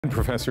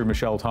Professor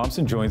Michelle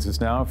Thompson joins us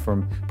now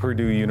from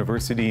Purdue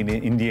University in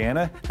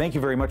Indiana. Thank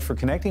you very much for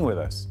connecting with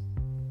us.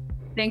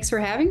 Thanks for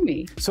having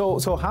me. So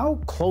how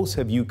close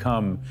have you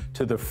come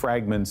to the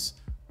fragments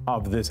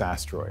of this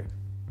asteroid?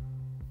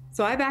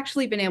 So I've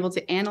actually been able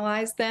to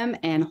analyze them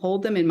and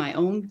hold them in my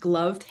own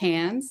gloved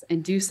hands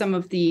and do some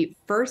of the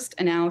first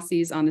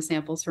analyses on the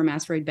samples from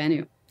asteroid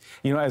Bennu.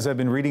 You know, as I've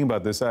been reading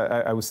about this,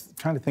 I was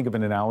trying to think of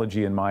an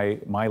analogy in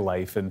my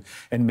life, and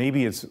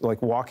maybe it's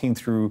like walking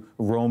through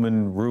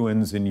Roman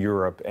ruins in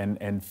Europe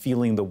and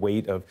feeling the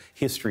weight of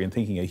history and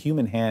thinking a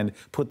human hand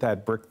put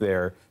that brick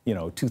there,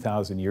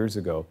 2,000 years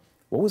ago.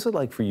 What was it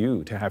like for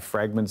you to have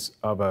fragments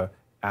of an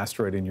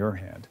asteroid in your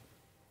hand?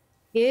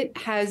 It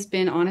has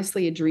been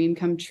honestly a dream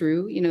come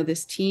true.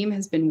 This team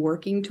has been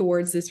working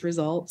towards this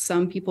result,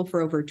 some people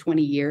for over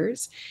 20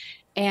 years.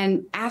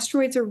 And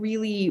asteroids are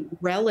really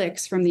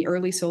relics from the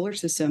early solar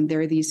system.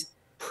 They're these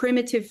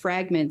primitive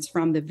fragments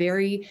from the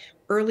very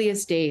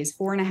earliest days,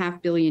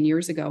 4.5 billion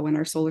years ago when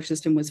our solar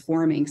system was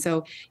forming.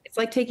 So it's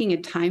like taking a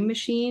time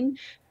machine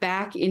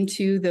back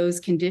into those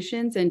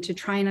conditions and to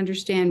try and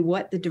understand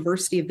what the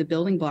diversity of the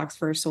building blocks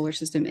for our solar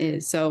system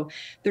is. So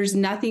there's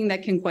nothing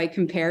that can quite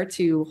compare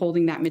to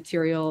holding that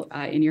material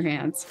in your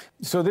hands.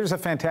 So there's a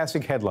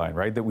fantastic headline,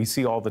 right, that we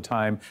see all the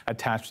time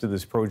attached to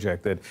this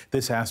project, that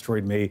this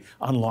asteroid may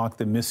unlock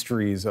the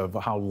mysteries of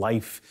how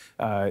life,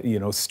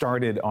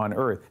 started on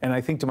Earth. And I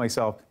think to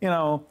myself,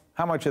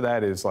 how much of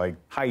that is like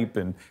hype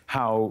and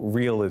how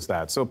real is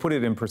that? So put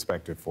it in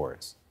perspective for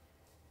us.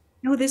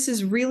 No, this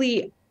is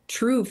really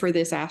true for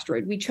this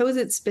asteroid. We chose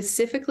it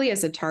specifically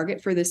as a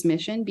target for this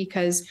mission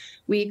because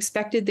we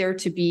expected it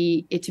to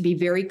be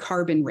very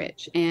carbon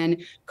rich.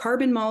 And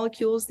carbon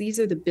molecules, these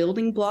are the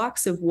building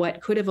blocks of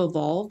what could have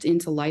evolved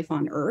into life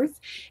on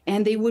Earth.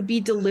 And they would be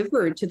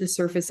delivered to the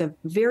surface of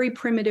very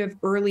primitive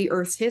early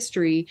Earth's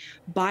history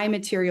by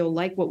material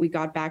like what we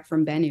got back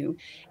from Bennu.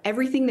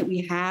 Everything that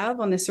we have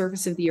on the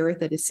surface of the Earth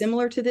that is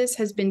similar to this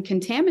has been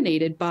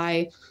contaminated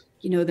by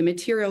the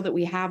material that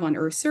we have on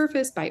Earth's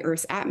surface, by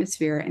Earth's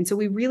atmosphere. And so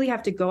we really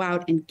have to go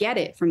out and get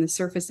it from the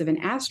surface of an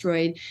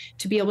asteroid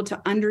to be able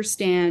to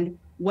understand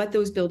what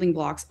those building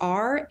blocks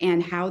are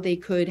and how they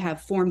could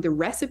have formed the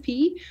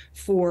recipe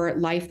for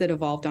life that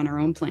evolved on our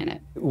own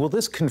planet. Will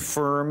this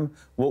confirm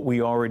what we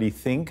already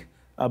think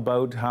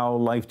about how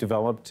life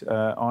developed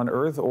on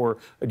Earth, or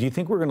do you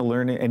think we're going to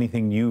learn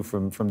anything new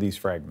from these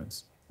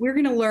fragments? We're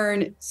going to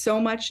learn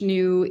so much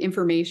new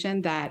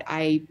information that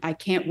I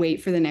can't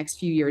wait for the next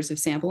few years of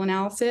sample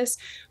analysis.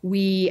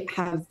 We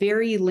have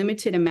very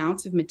limited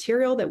amounts of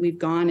material that we've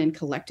gone and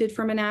collected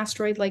from an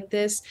asteroid like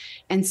this.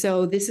 And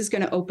so this is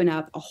going to open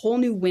up a whole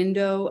new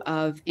window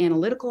of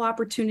analytical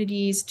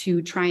opportunities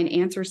to try and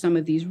answer some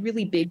of these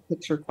really big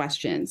picture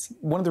questions.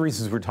 One of the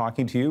reasons we're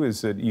talking to you is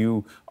that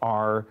you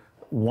are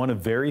one of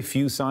very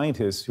few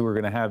scientists who are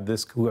going to have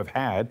this, who have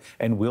had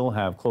and will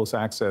have close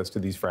access to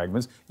these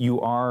fragments.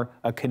 You are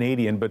a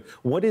Canadian, but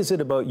what is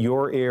it about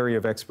your area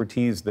of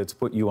expertise that's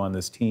put you on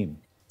this team?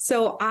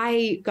 So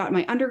I got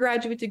my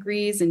undergraduate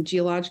degrees in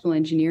geological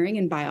engineering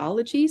and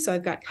biology. So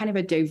I've got kind of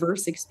a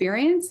diverse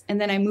experience.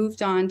 And then I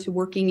moved on to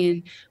working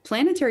in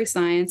planetary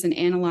science and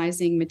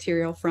analyzing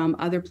material from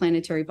other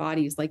planetary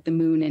bodies like the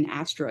moon and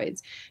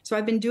asteroids. So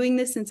I've been doing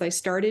this since I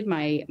started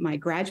my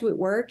graduate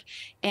work.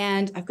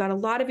 And I've got a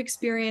lot of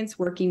experience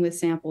working with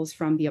samples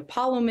from the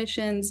Apollo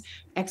missions,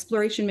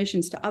 exploration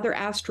missions to other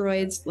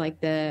asteroids like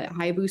the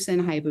Hayabusa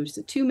and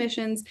Hayabusa 2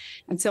 missions.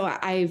 And so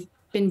I've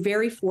been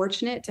very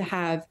fortunate to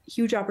have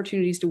huge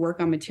opportunities to work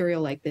on material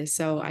like this.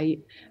 So I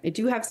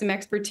do have some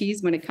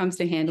expertise when it comes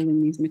to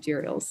handling these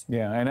materials.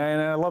 Yeah, and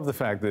I love the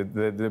fact that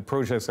the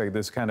projects like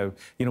this kind of,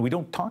 we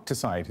don't talk to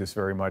scientists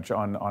very much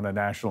on a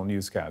national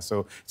newscast.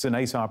 So it's a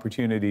nice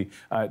opportunity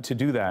to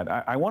do that.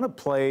 I want to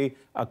play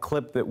a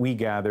clip that we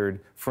gathered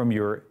from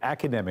your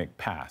academic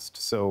past.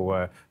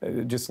 So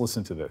just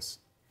listen to this.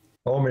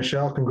 Oh,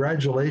 Michelle,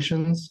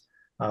 congratulations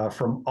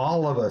from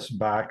all of us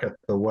back at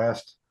the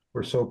West.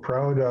 We're so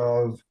proud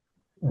of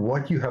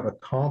what you have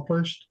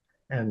accomplished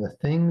and the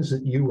things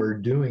that you are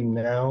doing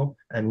now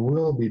and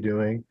will be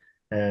doing,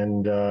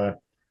 and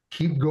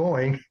keep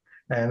going.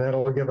 And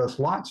that'll give us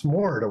lots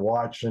more to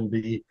watch and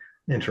be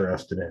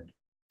interested in.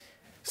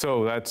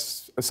 So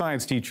that's a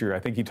science teacher. I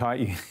think he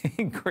taught you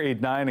in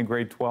grade 9 and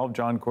grade 12,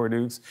 John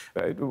Cordukes.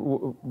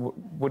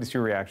 What is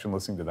your reaction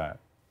listening to that?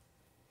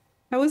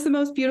 That was the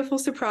most beautiful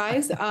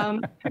surprise.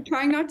 I'm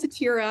trying not to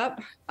tear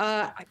up.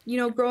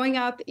 Growing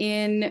up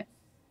in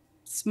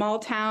small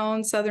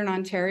town, Southern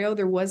Ontario,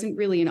 there wasn't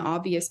really an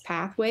obvious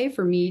pathway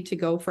for me to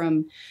go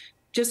from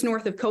just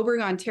north of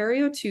Cobourg,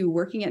 Ontario, to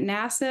working at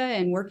NASA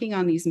and working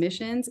on these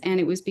missions.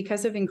 And it was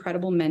because of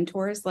incredible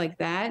mentors like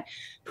that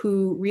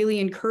who really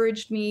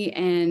encouraged me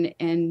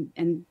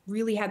and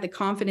really had the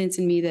confidence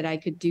in me that I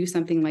could do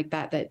something like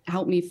that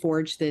helped me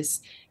forge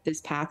this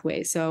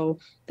pathway. So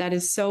that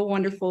is so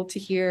wonderful to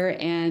hear,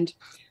 and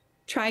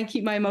try and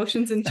keep my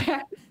emotions in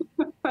check.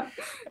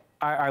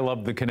 I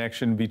love the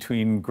connection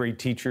between great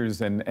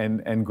teachers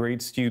and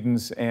great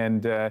students,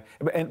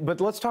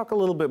 but let's talk a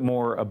little bit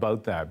more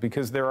about that,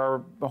 because there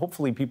are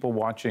hopefully people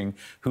watching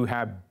who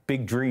have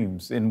big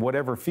dreams in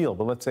whatever field,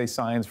 but let's say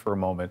science for a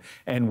moment,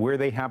 and where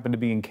they happen to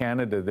be in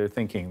Canada, they're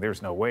thinking,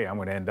 there's no way I'm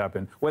going to end up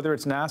in, whether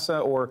it's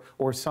NASA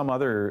or some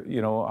other,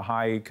 you know,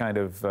 high kind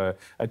of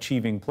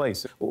achieving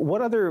place.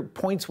 What other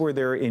points were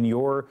there in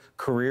your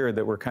career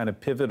that were kind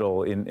of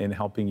pivotal in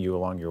helping you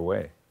along your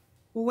way?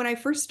 Well, when I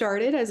first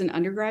started as an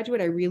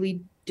undergraduate, I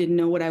really didn't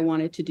know what I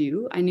wanted to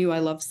do. I knew I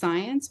loved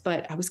science,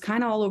 but I was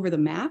kind of all over the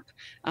map.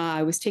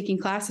 I was taking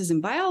classes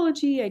in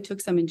biology, I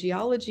took some in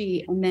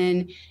geology, and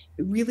then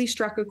it really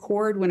struck a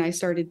chord when I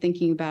started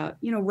thinking about,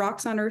 you know,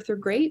 rocks on Earth are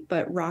great,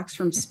 but rocks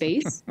from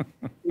space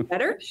are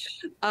better.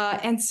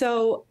 And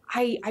so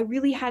I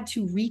really had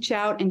to reach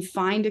out and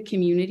find a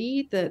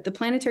community. The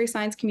planetary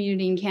science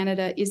community in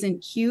Canada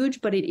isn't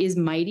huge, but it is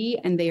mighty,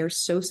 and they are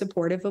so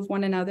supportive of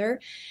one another.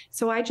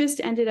 So I just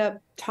ended up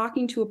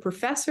talking to a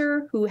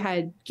professor who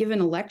had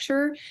given a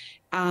lecture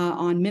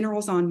on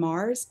minerals on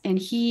Mars, and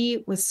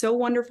he was so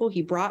wonderful.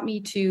 He brought me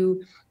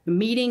to a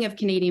meeting of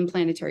Canadian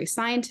planetary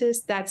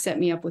scientists. That set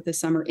me up with a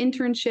summer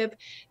internship.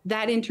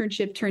 That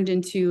internship turned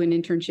into an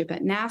internship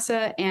at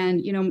NASA,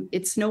 and you know,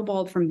 it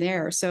snowballed from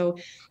there. So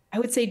I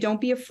would say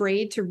don't be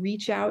afraid to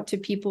reach out to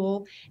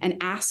people and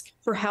ask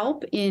for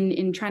help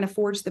in trying to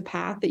forge the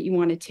path that you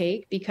want to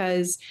take,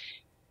 because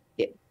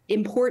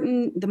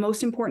the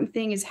most important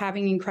thing is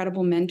having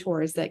incredible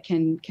mentors that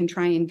can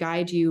try and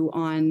guide you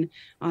on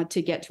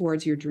to get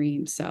towards your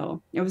dreams.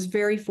 So I was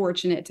very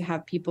fortunate to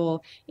have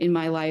people in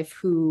my life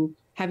who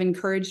have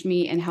encouraged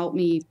me and helped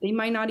me. They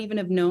might not even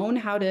have known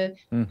how to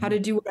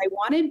do what I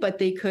wanted, but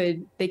they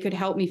could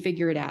help me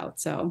figure it out.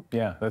 So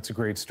yeah, that's a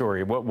great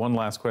story. One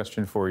last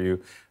question for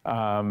you.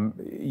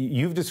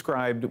 You've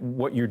described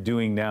what you're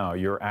doing now,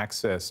 your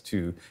access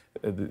to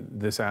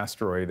this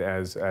asteroid,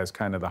 as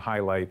kind of the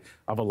highlight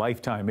of a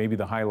lifetime, maybe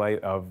the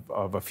highlight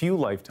of a few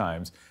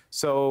lifetimes.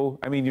 So,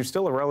 I mean, you're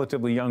still a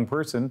relatively young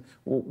person.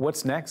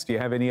 What's next? Do you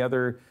have any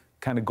other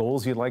kind of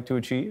goals you'd like to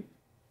achieve?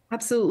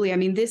 absolutely. I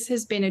mean, this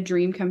has been a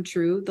dream come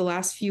true. The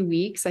last few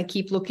weeks, I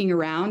keep looking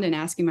around and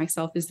asking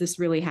myself, is this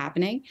really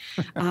happening?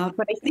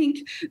 But I think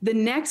the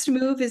next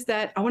move is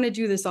that I want to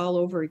do this all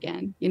over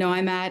again. You know,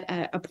 I'm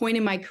at a point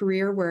in my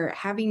career where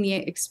having the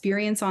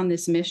experience on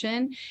this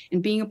mission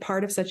and being a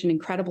part of such an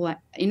incredible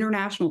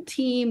international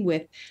team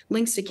with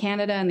links to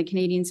Canada and the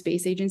Canadian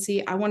Space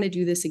Agency, I want to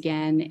do this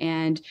again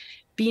and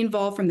be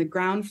involved from the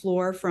ground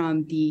floor,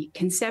 from the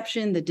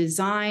conception, the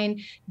design,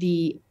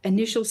 the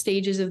initial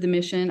stages of the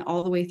mission,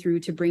 all the way through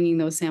to bringing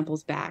those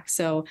samples back.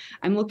 So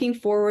I'm looking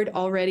forward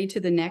already to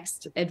the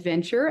next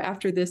adventure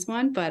after this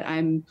one, but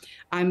I'm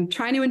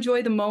trying to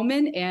enjoy the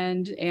moment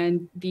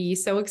and be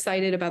so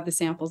excited about the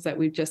samples that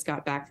we've just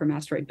got back from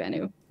Asteroid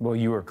Bennu. Well,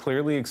 you are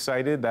clearly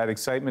excited. That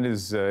excitement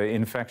is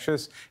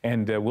infectious,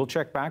 and we'll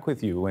check back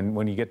with you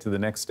when you get to the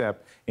next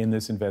step in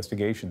this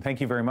investigation. Thank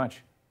you very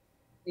much.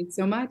 Thanks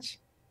so much.